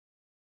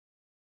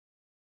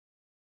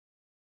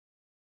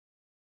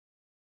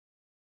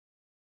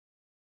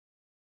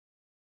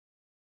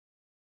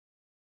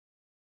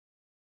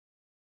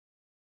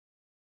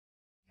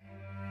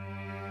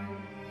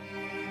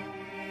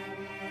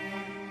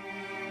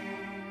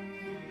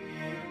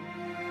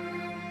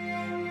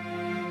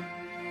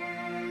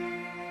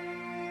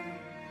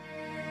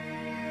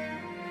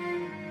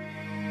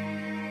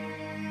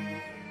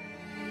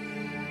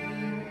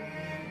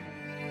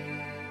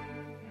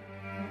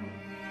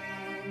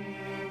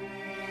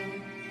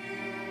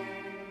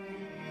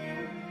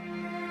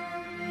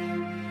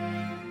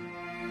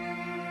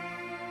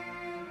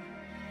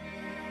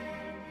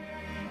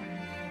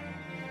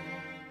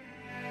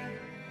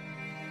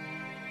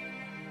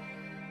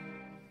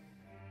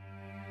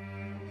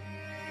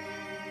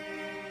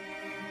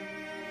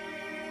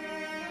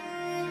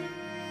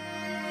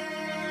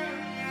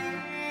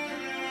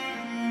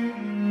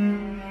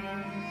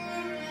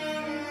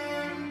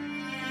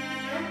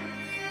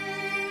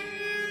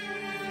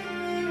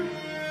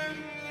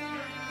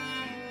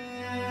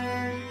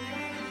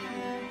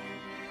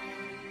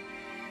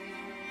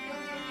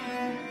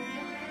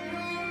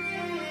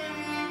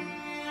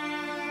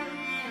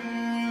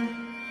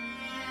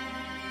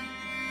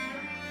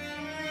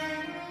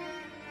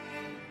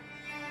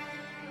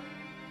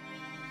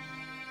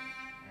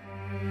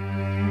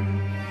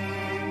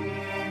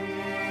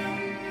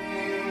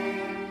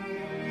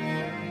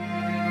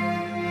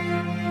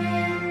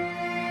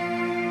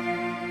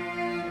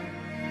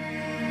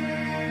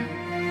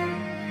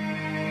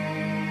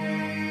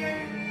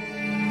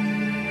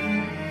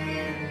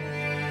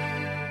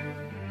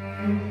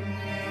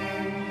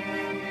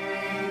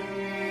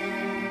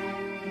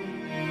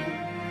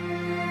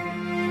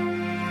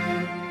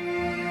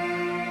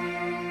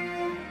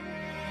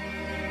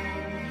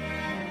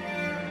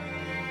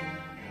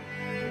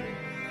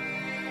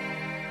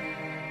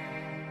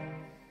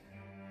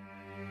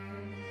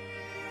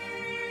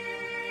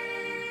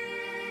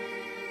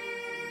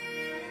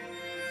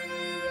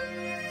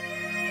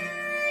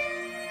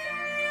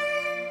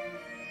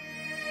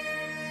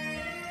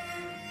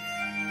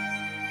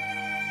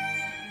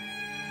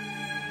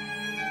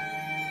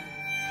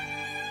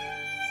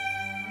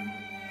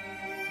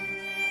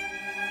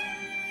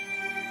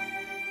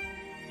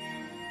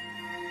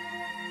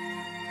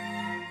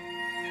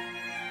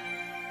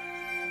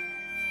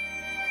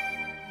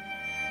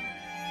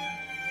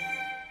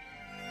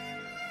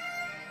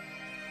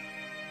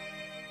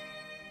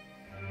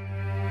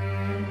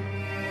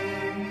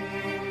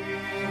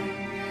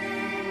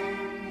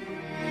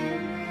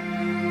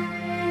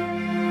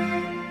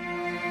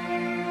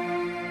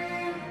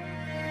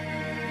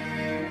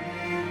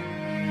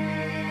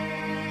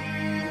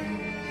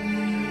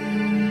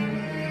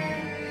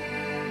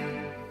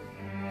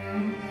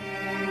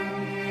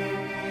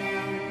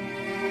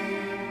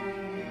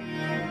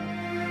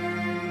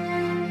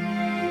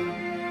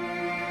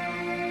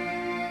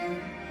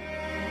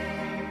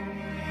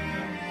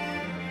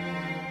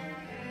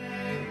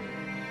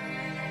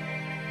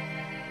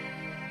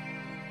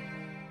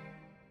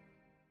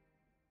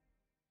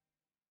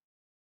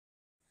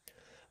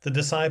The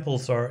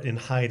disciples are in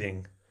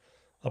hiding,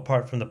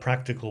 apart from the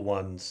practical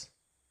ones.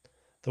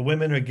 The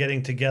women are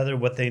getting together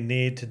what they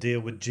need to deal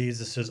with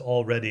Jesus'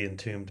 already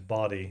entombed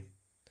body.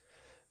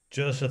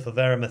 Joseph of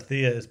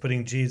Arimathea is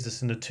putting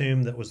Jesus in a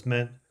tomb that was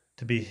meant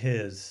to be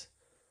his.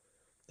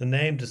 The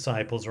named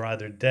disciples are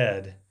either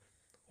dead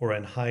or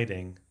in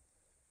hiding.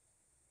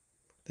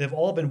 They've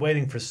all been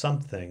waiting for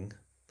something,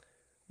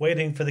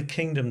 waiting for the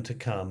kingdom to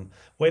come,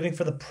 waiting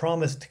for the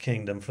promised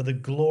kingdom, for the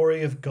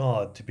glory of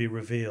God to be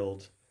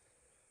revealed.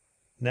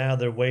 Now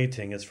their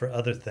waiting is for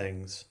other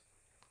things: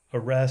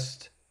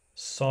 arrest,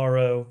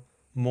 sorrow,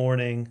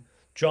 mourning,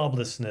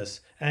 joblessness,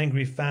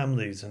 angry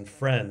families and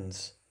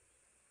friends,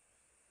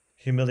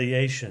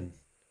 humiliation,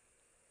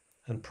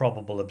 and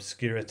probable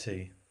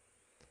obscurity.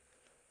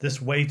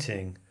 This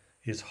waiting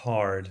is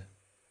hard.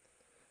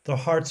 Their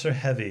hearts are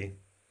heavy,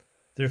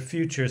 their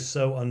future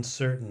so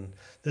uncertain.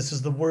 This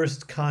is the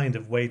worst kind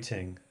of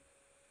waiting.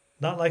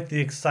 Not like the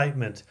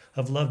excitement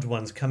of loved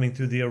ones coming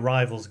through the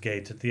arrivals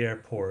gate at the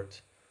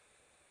airport,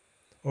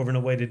 or an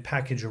awaited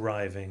package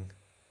arriving,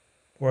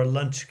 or a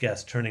lunch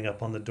guest turning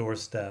up on the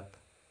doorstep,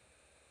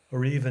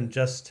 or even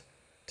just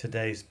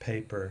today's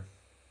paper.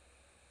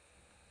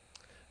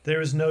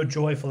 There is no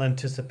joyful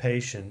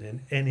anticipation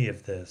in any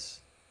of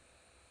this.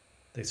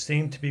 They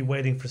seem to be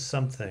waiting for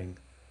something,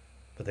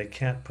 but they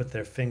can't put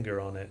their finger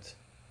on it.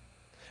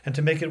 And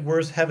to make it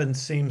worse, heaven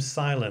seems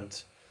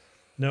silent.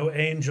 No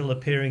angel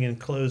appearing in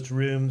closed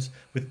rooms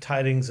with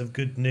tidings of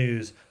good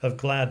news, of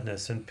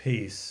gladness and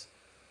peace.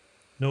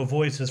 No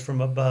voices from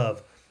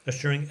above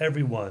assuring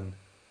everyone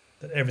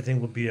that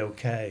everything will be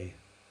okay.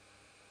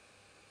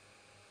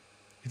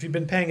 If you've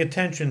been paying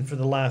attention for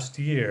the last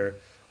year,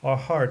 our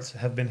hearts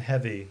have been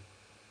heavy.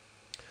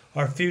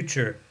 Our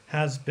future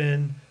has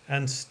been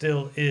and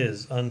still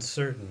is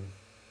uncertain.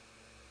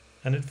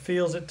 And it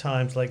feels at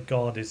times like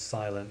God is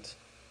silent.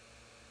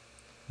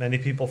 Many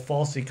people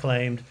falsely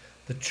claimed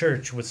the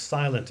church was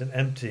silent and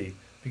empty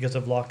because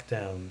of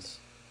lockdowns.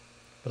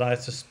 But I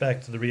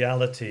suspect the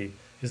reality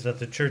is that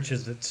the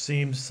churches that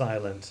seemed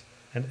silent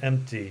and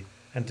empty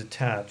and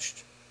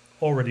detached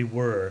already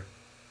were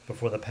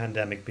before the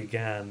pandemic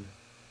began.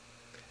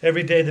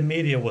 Every day the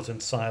media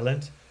wasn't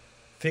silent.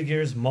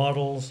 Figures,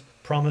 models,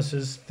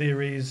 promises,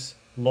 theories,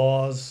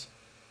 laws,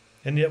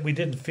 and yet we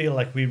didn't feel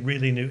like we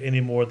really knew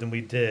any more than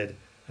we did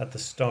at the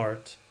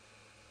start.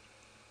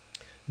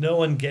 No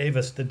one gave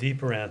us the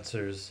deeper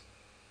answers,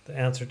 the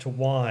answer to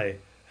why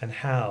and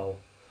how.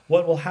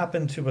 What will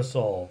happen to us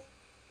all?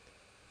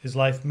 Is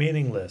life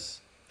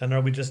meaningless, and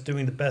are we just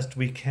doing the best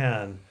we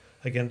can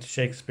against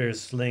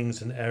Shakespeare's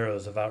slings and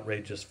arrows of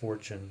outrageous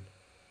fortune?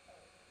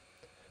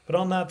 But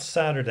on that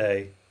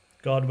Saturday,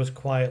 God was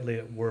quietly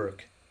at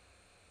work,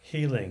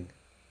 healing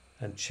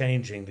and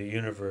changing the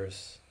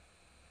universe.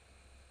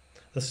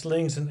 The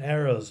slings and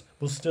arrows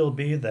will still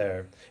be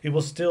there. It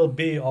will still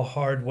be a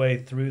hard way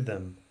through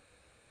them,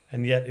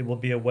 and yet it will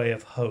be a way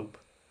of hope,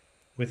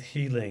 with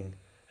healing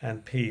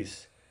and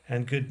peace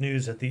and good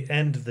news at the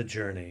end of the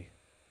journey.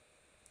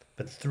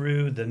 But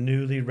through the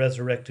newly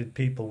resurrected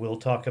people we'll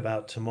talk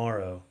about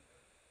tomorrow,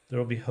 there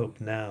will be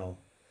hope now,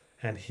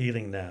 and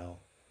healing now,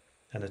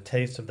 and a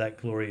taste of that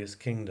glorious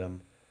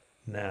kingdom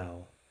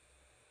now.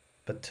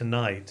 But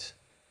tonight,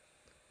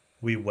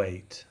 we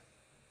wait.